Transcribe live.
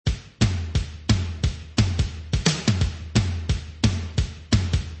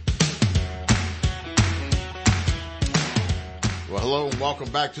Hello and welcome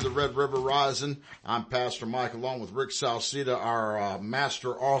back to the Red River Rising. I'm Pastor Mike along with Rick Salceda, our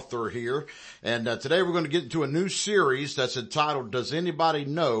master author here. And today we're going to get into a new series that's entitled, Does Anybody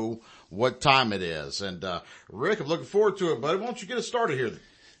Know What Time It Is? And Rick, I'm looking forward to it, buddy. Why don't you get us started here?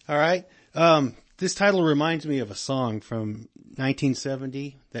 All right. This title reminds me of a song from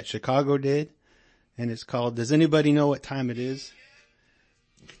 1970 that Chicago did. And it's called, Does Anybody Know What Time It Is?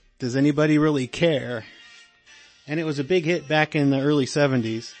 Does anybody really care? And it was a big hit back in the early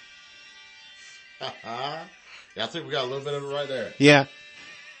 70s. Yeah, I think we got a little bit of it right there. Yeah.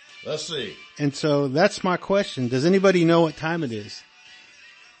 Let's see. And so that's my question. Does anybody know what time it is?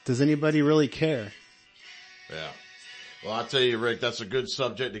 Does anybody really care? Yeah. Well, I tell you, Rick, that's a good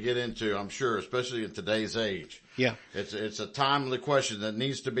subject to get into, I'm sure, especially in today's age. Yeah. It's a timely question that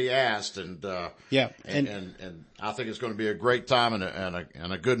needs to be asked, and and I think it's going to be a great time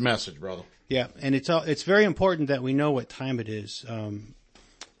and a good message, brother. Yeah, and it's very important that we know what time it is. And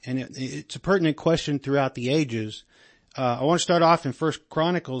it's a pertinent question throughout the ages. I want to start off in 1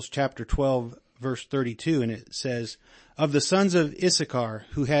 Chronicles chapter 12 verse 32, and it says, Of the sons of Issachar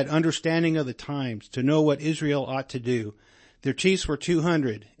who had understanding of the times to know what Israel ought to do, their chiefs were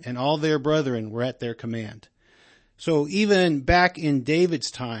 200, and all their brethren were at their command. So even back in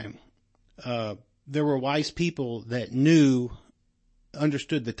David's time, there were wise people that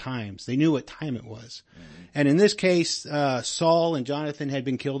understood the times. They knew what time it was. Mm-hmm. And in this case, Saul and Jonathan had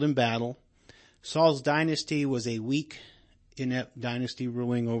been killed in battle. Saul's dynasty was a weak, inept dynasty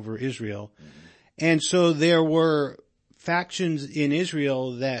ruling over Israel. Mm-hmm. And so there were factions in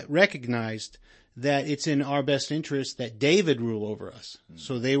Israel that recognized that it's in our best interest that David rule over us. Mm-hmm.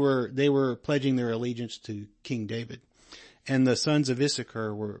 So they were pledging their allegiance to King David. And the sons of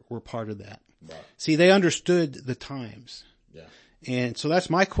Issachar were part of that. Right. See, they understood the times. Yeah. And so that's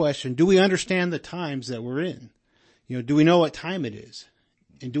my question. Do we understand the times that we're in? You know, do we know what time it is?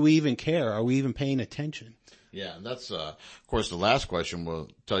 And do we even care? Are we even paying attention? Yeah, and that's, of course, the last question will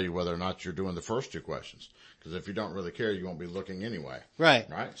tell you whether or not you're doing the first two questions. Because if you don't really care, you won't be looking anyway. Right.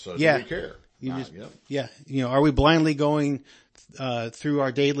 Right? So yeah. do we care? Yeah. You know, are we blindly going through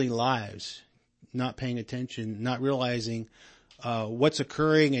our daily lives, not paying attention, not realizing what's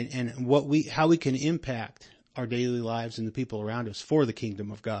occurring and how we can impact our daily lives and the people around us for the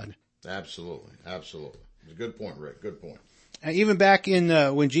kingdom of God? Absolutely. Absolutely. It's a good point, Rick. Good point. And even back in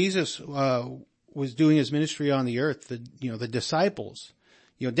when Jesus was doing his ministry on the earth, the disciples,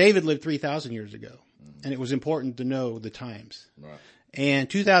 David lived 3,000 years ago, and it was important to know the times. Right. And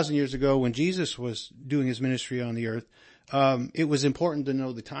 2,000 years ago, when Jesus was doing his ministry on the earth, it was important to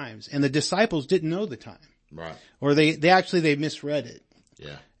know the times, and the disciples didn't know the time. Right. Or they misread it.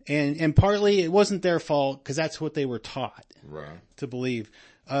 Yeah. And partly it wasn't their fault because that's what they were taught to believe.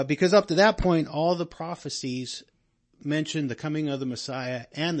 Because up to that point, all the prophecies mentioned the coming of the Messiah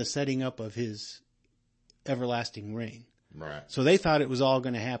and the setting up of his everlasting reign. Right. So they thought it was all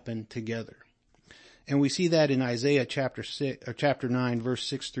going to happen together. And we see that in Isaiah chapter 9, verse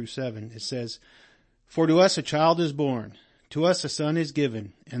 6 through 7. It says, For to us a child is born, to us a son is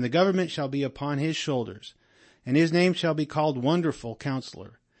given, and the government shall be upon his shoulders, and his name shall be called Wonderful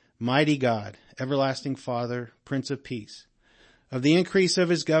Counselor, Mighty God, Everlasting Father, Prince of Peace. Of the increase of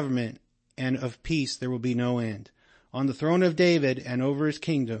his government and of peace there will be no end, on the throne of David and over his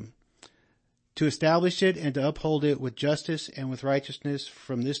kingdom, to establish it and to uphold it with justice and with righteousness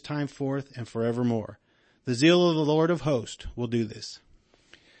from this time forth and forevermore. The zeal of the Lord of hosts will do this.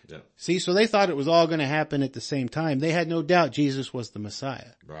 Yeah. See, so they thought it was all going to happen at the same time. They had no doubt Jesus was the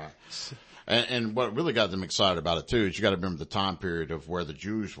Messiah. Right. And what really got them excited about it too is you got to remember the time period of where the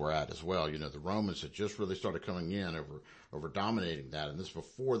Jews were at as well. The Romans had just really started coming in over dominating that, and this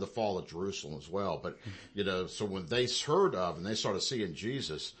before the fall of Jerusalem as well. But so when they heard of and they started seeing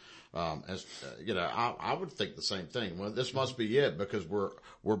Jesus, I would think the same thing. Well, this must be it because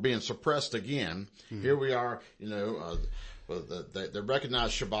we're being suppressed again. Mm-hmm. Here we are, they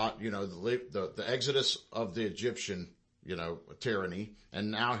recognize Shabbat, the exodus of the Egyptian, tyranny. And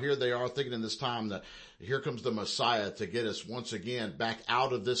now here they are thinking in this time that here comes the Messiah to get us once again back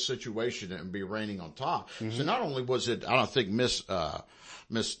out of this situation and be reigning on top. Mm-hmm. So not only was it, I don't think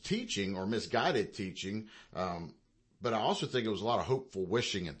misteaching or misguided teaching, but I also think it was a lot of hopeful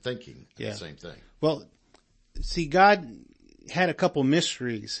wishing and thinking at the same thing. Well, see, God had a couple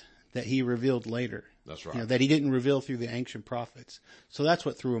mysteries that he revealed later. That's right. That he didn't reveal through the ancient prophets. So that's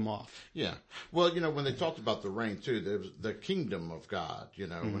what threw him off. Yeah. Well, when they talked about the reign too, there was the kingdom of God,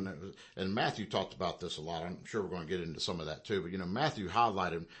 mm-hmm. And Matthew talked about this a lot. I'm sure we're going to get into some of that too, but Matthew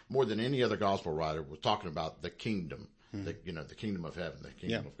highlighted more than any other gospel writer was talking about the kingdom, mm-hmm. the kingdom of heaven, the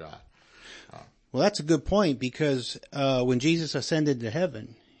kingdom of God. Well, that's a good point because, when Jesus ascended to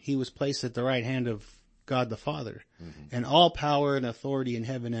heaven, he was placed at the right hand of God the Father, and all power and authority in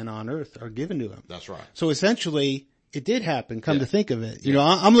heaven and on earth are given to him. That's right. So essentially, it did happen, come to think of it. You know,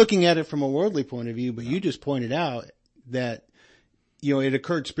 I'm looking at it from a worldly point of view, but you just pointed out that, you know, it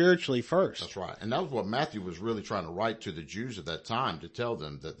occurred spiritually first. That's right. And that was what Matthew was really trying to write to the Jews at that time, to tell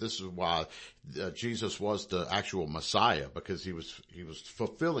them that this is why Jesus was the actual Messiah, because he was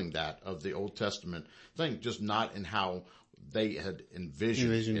fulfilling that of the Old Testament thing, just not in how they had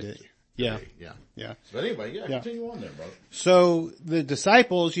envisioned it. Yeah. Yeah. But anyway, continue on there, brother. So the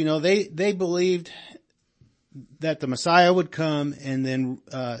disciples, you know, they believed that the Messiah would come and then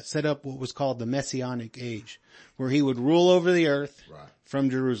set up what was called the Messianic age, where he would rule over the earth from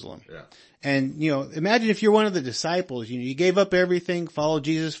Jerusalem. Yeah. And, you know, imagine if you're one of the disciples, you know, you gave up everything, followed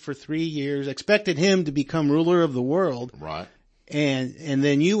Jesus for 3 years, expected him to become ruler of the world. Right. And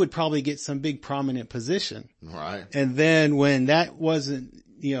then you would probably get some big prominent position. Right. And then when that wasn't,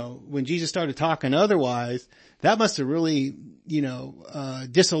 you know, when Jesus started talking otherwise, that must have really, you know,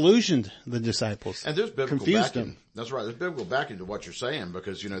 disillusioned the disciples. And there's biblical confused backing. them. That's right. There's biblical backing to what you're saying,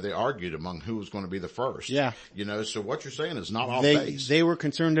 because, you know, they argued among who was going to be the first. Yeah. You know, so what you're saying is not off base. They were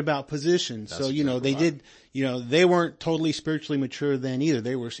concerned about position. So, you know, they did, you know, they weren't totally spiritually mature then either.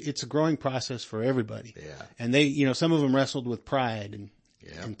 It's a growing process for everybody. Yeah. And they, you know, some of them wrestled with pride and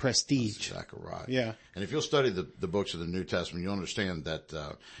prestige. That's exactly right. Yeah. And if you'll study the books of the New Testament, you'll understand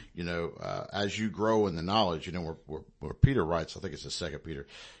that, you know, as you grow in the knowledge, you know, where Peter writes, I think it's the 2 Peter,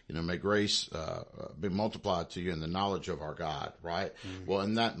 you know, may grace, be multiplied to you in the knowledge of our God, right? Mm-hmm. Well,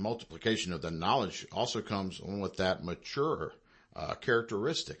 in that multiplication of the knowledge also comes on with that mature,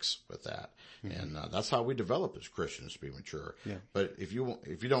 characteristics with that. Mm-hmm. And, that's how we develop as Christians, to be mature. Yeah. But if you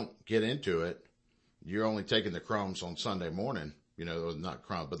don't get into it, you're only taking the crumbs on Sunday morning. You know, not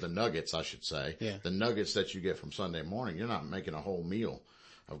crumbs, but the nuggets, I should say. Yeah. The nuggets that you get from Sunday morning, you're not making a whole meal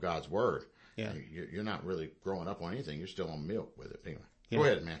of God's Word. Yeah. You're not really growing up on anything. You're still on milk with it. Anyway, go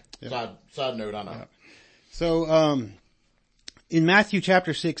ahead, man. Yeah. Side note, I know. Yeah. So, in Matthew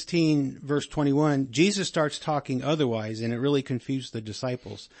chapter 16, verse 21, Jesus starts talking otherwise, and it really confused the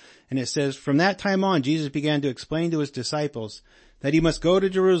disciples. And it says, from that time on, Jesus began to explain to his disciples that he must go to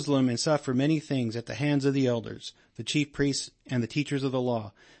Jerusalem and suffer many things at the hands of the elders, the chief priests, and the teachers of the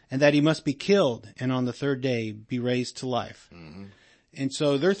law, and that he must be killed and on the third day be raised to life. Mm-hmm. And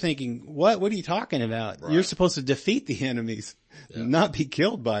so they're thinking, what are you talking about? Right. You're supposed to defeat the enemies, not be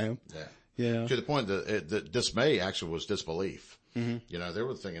killed by them. Yeah. Yeah. To the point that the dismay actually was disbelief. Mm-hmm. You know, they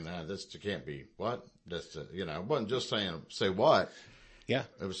were thinking, this can't be what? This, you know, it wasn't just saying, say what? Yeah.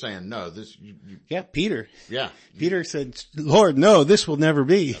 It was saying, no, this, yeah, Peter. Yeah. Peter said, Lord, no, this will never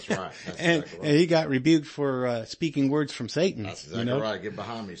be. That's right. That's and, exactly right. And he got rebuked for, speaking words from Satan. That's exactly right. Get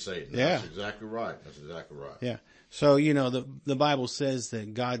behind me, Satan. Yeah. That's exactly right. That's exactly right. Yeah. So, you know, the Bible says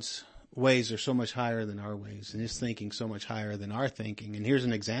that God's ways are so much higher than our ways, and his thinking so much higher than our thinking. And here's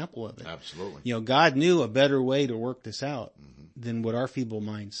an example of it. Absolutely. You know, God knew a better way to work this out than what our feeble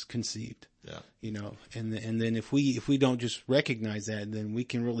minds conceived. Yeah. You know, and then if we don't just recognize that, then we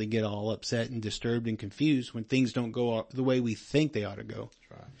can really get all upset and disturbed and confused when things don't go the way we think they ought to go.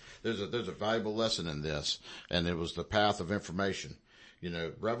 That's right. There's a valuable lesson in this, and it was the path of information. You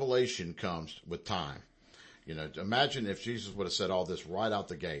know, revelation comes with time. You know, imagine if Jesus would have said all this right out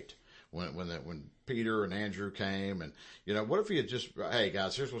the gate when Peter and Andrew came, and, you know, what if he had just, hey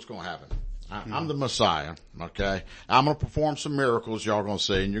guys, here's what's going to happen. I'm the Messiah, okay? I'm going to perform some miracles y'all going to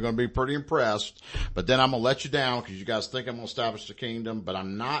see, and you're going to be pretty impressed, but then I'm going to let you down because you guys think I'm going to establish the kingdom, but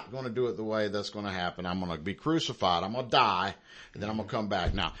I'm not going to do it the way that's going to happen. I'm going to be crucified. I'm going to die, and then I'm going to come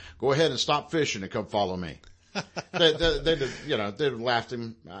back. Now, go ahead and stop fishing and come follow me. They'd laughed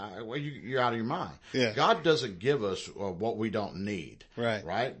him. Well, you're out of your mind. Yeah. God doesn't give us what we don't need.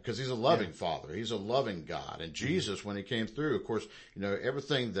 Right? Because he's a loving Father. He's a loving God. And Jesus, when he came through, of course, you know,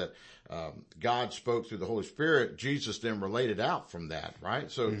 everything that God spoke through the Holy Spirit, Jesus then related out from that, right?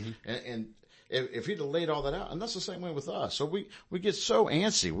 So, and if he'd have laid all that out, and that's the same way with us. So we get so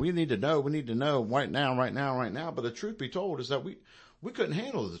antsy. We need to know right now. But the truth be told is that we couldn't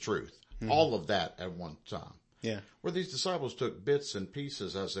handle the truth, all of that at one time. Yeah. Where these disciples took bits and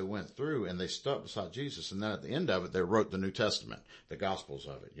pieces as they went through, and they stuck beside Jesus, and then at the end of it, they wrote the New Testament, the Gospels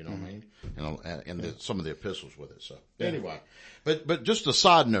of it, you know what I mean? And some of the epistles with it, so. Anyway. But just a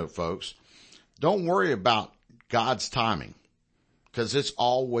side note, folks, don't worry about God's timing, because it's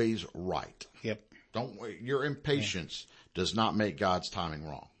always right. Yep. Your impatience does not make God's timing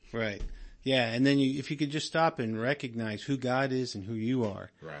wrong. Right. Yeah, and then if you could just stop and recognize who God is and who you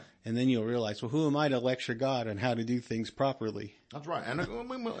are. Right. And then you'll realize, well, who am I to lecture God on how to do things properly? That's right. And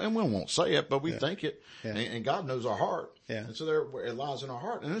we won't say it, but we think it. Yeah. And God knows our heart. Yeah. And so there it lies in our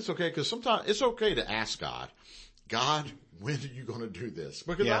heart. And it's okay, because sometimes it's okay to ask God, when are you going to do this?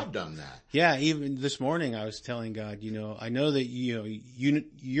 Because I've done that. Yeah, even this morning I was telling God, I know that,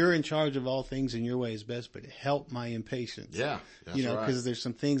 you're in charge of all things and your way is best, but help my impatience. Yeah. That's right. Because there's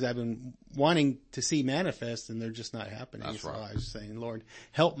some things I've been wanting to see manifest and they're just not happening. That's right. I was saying, Lord,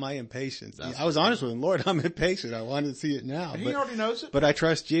 help my impatience. That's I was honest with him, Lord, I'm impatient. I want to see it now. He already knows it. But I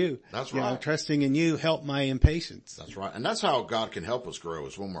trust you. That's right. I'm trusting in you. Help my impatience. That's right. And that's how God can help us grow,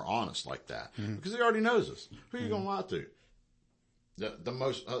 is when we're honest like that. Mm-hmm. Because he already knows us. Who are you going to lie to?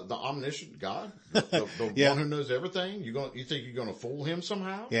 The omniscient God, the one who knows everything. You think you're going to fool him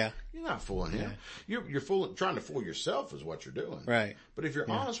somehow? Yeah, you're not fooling him. Yeah. You're trying to fool yourself is what you're doing. Right. But if you're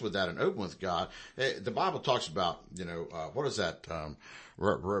honest with that and open with God, the Bible talks about what is that?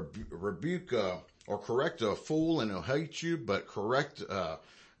 Rebuke or correct a fool and he'll hate you, but correct a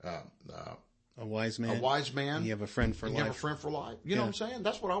wise man. And you have a friend for life. You have a friend for life. You know what I'm saying?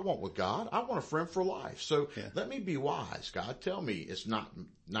 That's what I want with God. I want a friend for life. So let me be wise, God. Tell me it's not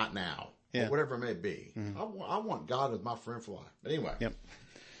now. Or whatever it may be. Mm-hmm. I want God as my friend for life. But anyway. Yep.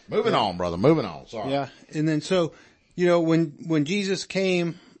 Moving on, brother. Moving on. Sorry. Yeah. And then so, when Jesus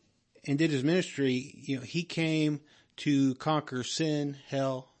came and did his ministry, he came to conquer sin,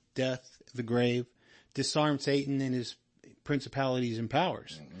 hell, death, the grave, disarm Satan and his principalities and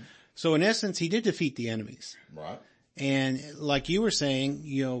powers. Mm-hmm. So in essence, he did defeat the enemies. Right. And like you were saying,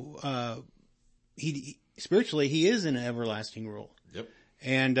 he spiritually, he is in an everlasting rule. Yep.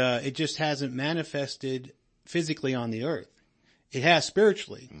 And, it just hasn't manifested physically on the earth. It has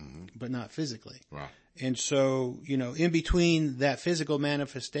spiritually, but not physically. Right. And so, in between that physical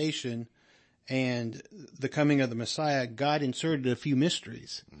manifestation and the coming of the Messiah, God inserted a few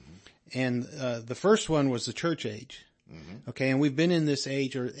mysteries. Mm-hmm. And, the first one was the church age. Mm-hmm. Okay. And we've been in this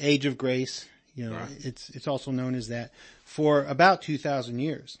age, or age of grace, right. It's also known as that, for about 2,000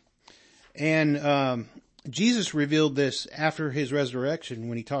 years. And, Jesus revealed this after his resurrection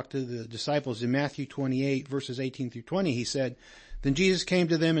when he talked to the disciples in Matthew 28 verses 18 through 20. He said, "Then Jesus came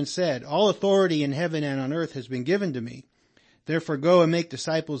to them and said, 'All authority in heaven and on earth has been given to me. Therefore go and make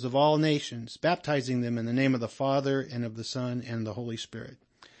disciples of all nations, baptizing them in the name of the Father and of the Son and the Holy Spirit,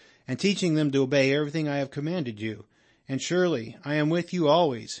 and teaching them to obey everything I have commanded you. And surely I am with you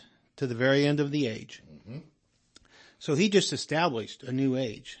always to the very end of the age.'" Mm-hmm. So he just established a new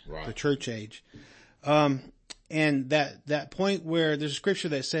age, right. The church age. And that point where there's a scripture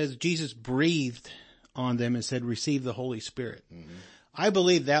that says Jesus breathed on them and said, "Receive the Holy Spirit." Mm-hmm. I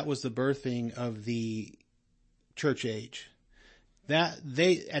believe that was the birthing of the church age.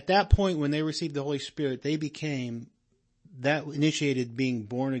 At that point when they received the Holy Spirit, that initiated being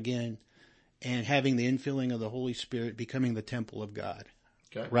born again and having the infilling of the Holy Spirit, becoming the temple of God.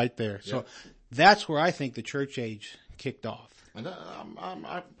 Okay. Right there. Yep. So that's where I think the church age kicked off. And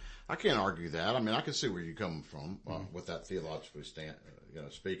I can't argue that. I mean, I can see where you're coming from with that theologically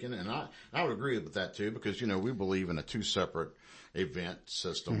speaking, and I would agree with that too, because we believe in a two separate event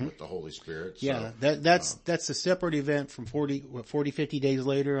system with the Holy Spirit. So, yeah, that's a separate event from 50 days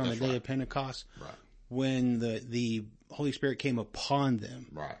later on the day of Pentecost, right? When the Holy Spirit came upon them,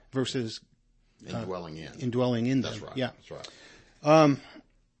 right? Versus indwelling in them. That's right. Yeah, that's right.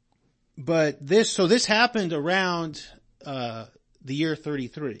 But this happened around the year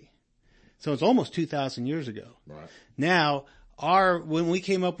 33. So it's almost 2,000 years ago. Right. Now, when we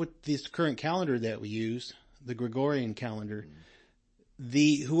came up with this current calendar that we use, the Gregorian calendar,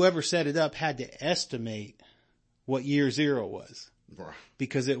 whoever set it up had to estimate what year zero was. Right.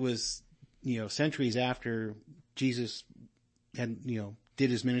 Because it was, centuries after Jesus had, did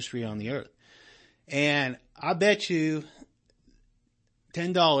his ministry on the earth. And I bet you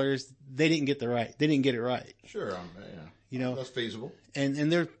 $10 they didn't get it right. Sure. Yeah. That's feasible.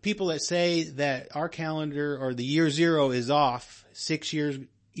 And there are people that say that our calendar or the year zero is off 6 years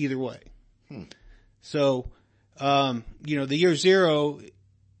either way. So, the year zero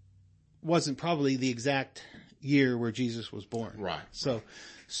wasn't probably the exact year where Jesus was born. Right. So,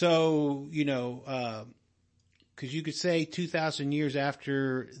 cause you could say 2,000 years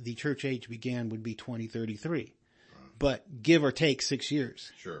after the church age began would be 2033, but give or take 6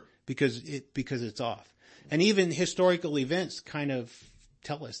 years. Sure. Because it's off. And even historical events kind of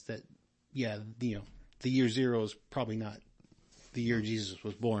tell us that, the year zero is probably not the year Jesus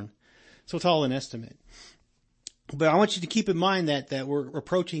was born. So it's all an estimate. But I want you to keep in mind that we're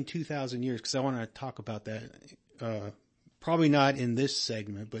approaching 2,000 years, because I want to talk about that Probably not in this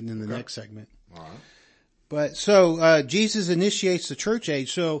segment, but in the next segment. All right. But so, Jesus initiates the church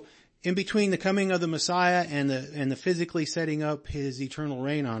age. So in between the coming of the Messiah and the physically setting up his eternal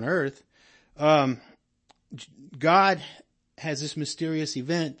reign on earth, God has this mysterious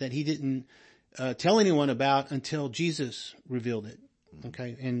event that he didn't tell anyone about until Jesus revealed it.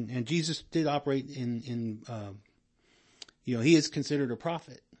 Okay. And Jesus did operate in he is considered a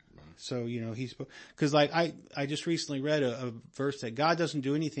prophet. So, cause like I just recently read a verse that God doesn't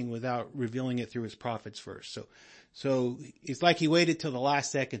do anything without revealing it through his prophets first. So it's like he waited till the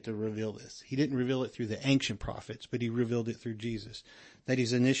last second to reveal this. He didn't reveal it through the ancient prophets, but he revealed it through Jesus, that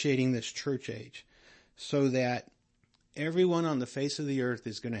he's initiating this church age so that everyone on the face of the earth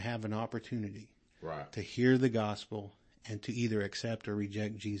is going to have an opportunity to hear the gospel and to either accept or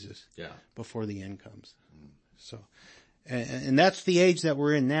reject Jesus before the end comes. So, and that's the age that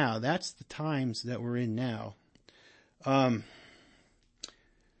we're in now. That's the times that we're in now. And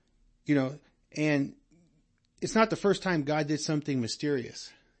it's not the first time God did something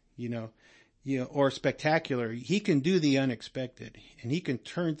mysterious, or spectacular. He can do the unexpected, and he can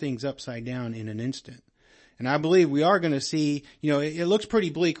turn things upside down in an instant. And I believe we are going to see, it looks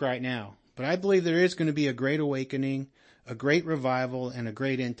pretty bleak right now, but I believe there is going to be a great awakening, a great revival, and a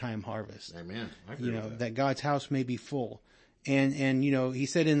great end time harvest. Amen. I agree with that God's house may be full. And he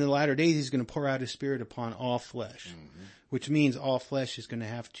said in the latter days, he's going to pour out his spirit upon all flesh, which means all flesh is going to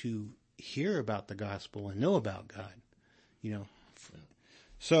have to hear about the gospel and know about God,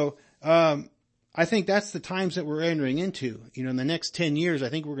 So, I think that's the times that we're entering into. In the next 10 years, I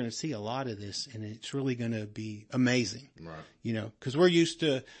think we're going to see a lot of this, and it's really going to be amazing. Right. Cause we're used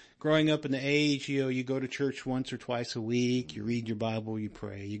to growing up in the age, you go to church once or twice a week, you read your Bible, you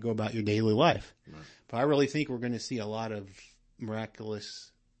pray, you go about your daily life. Right. But I really think we're going to see a lot of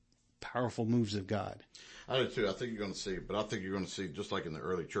miraculous, powerful moves of God. I do too. I think you're going to see, just like in the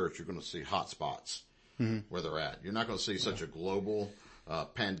early church, you're going to see hot spots where they're at. You're not going to see such a global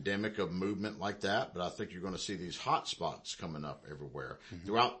pandemic of movement like that, but I think you're going to see these hot spots coming up everywhere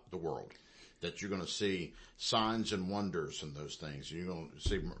throughout the world, that you're going to see signs and wonders and those things. You're going to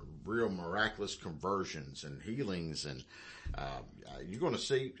see real miraculous conversions and healings, and you're going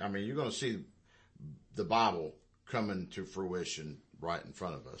to see the Bible coming to fruition right in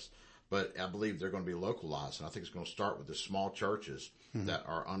front of us. But I believe they're going to be localized, and I think it's going to start with the small churches that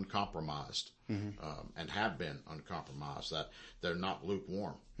are uncompromised and have been uncompromised, that they're not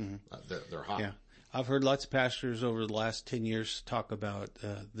lukewarm. They're hot. Yeah. I've heard lots of pastors over the last 10 years talk about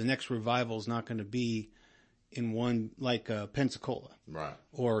the next revival is not going to be in one like Pensacola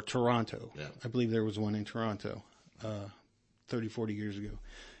or Toronto. Yeah. I believe there was one in Toronto 30, 40 years ago.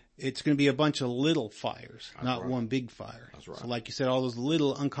 It's going to be a bunch of little fires, not one big fire. That's right. So like you said, all those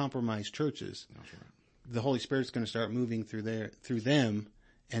little uncompromised churches, that's right. The Holy Spirit's going to start moving through them,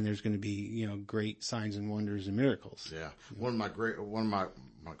 and there's going to be, great signs and wonders and miracles. Yeah. One of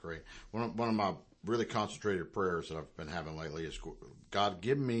my really concentrated prayers that I've been having lately is, God,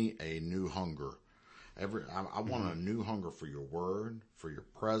 give me a new hunger. I want a new hunger for your word, for your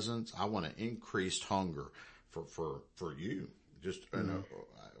presence. I want an increased hunger for you.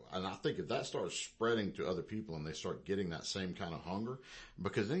 And I think if that starts spreading to other people and they start getting that same kind of hunger,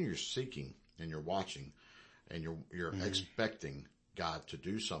 because then you're seeking and you're watching and you're expecting God to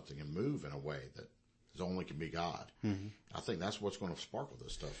do something and move in a way that only can be God. I think that's what's going to sparkle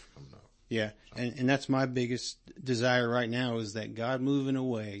this stuff coming up. Yeah. So. And that's my biggest desire right now, is that God move in a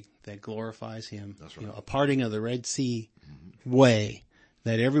way that glorifies him. That's right. A parting of the Red Sea way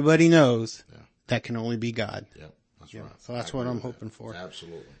that everybody knows that can only be God. Yep. That's right. So that's what I'm hoping for.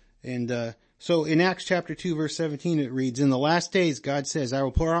 Absolutely. And, so in Acts chapter 2 verse 17 it reads, in the last days God says, I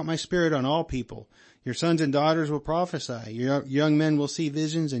will pour out my spirit on all people. Your sons and daughters will prophesy. Your young men will see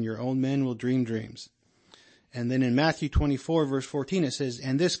visions, and your old men will dream dreams. And then in Matthew 24 verse 14 it says,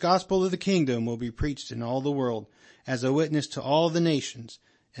 and this gospel of the kingdom will be preached in all the world as a witness to all the nations,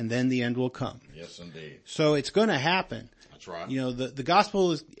 and then the end will come. Yes, indeed. So it's going to happen. That's right. The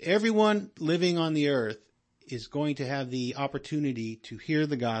gospel is, everyone living on the earth is going to have the opportunity to hear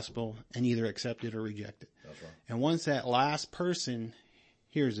the gospel and either accept it or reject it. That's right. And once that last person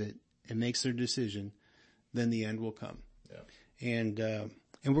hears it and makes their decision, then the end will come. Yeah. And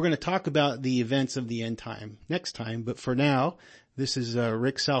we're going to talk about the events of the end time next time. But for now, this is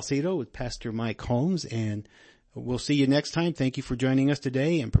Rick Salcedo with Pastor Mike Holmes, and we'll see you next time. Thank you for joining us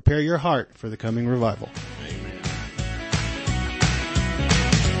today, and prepare your heart for the coming revival.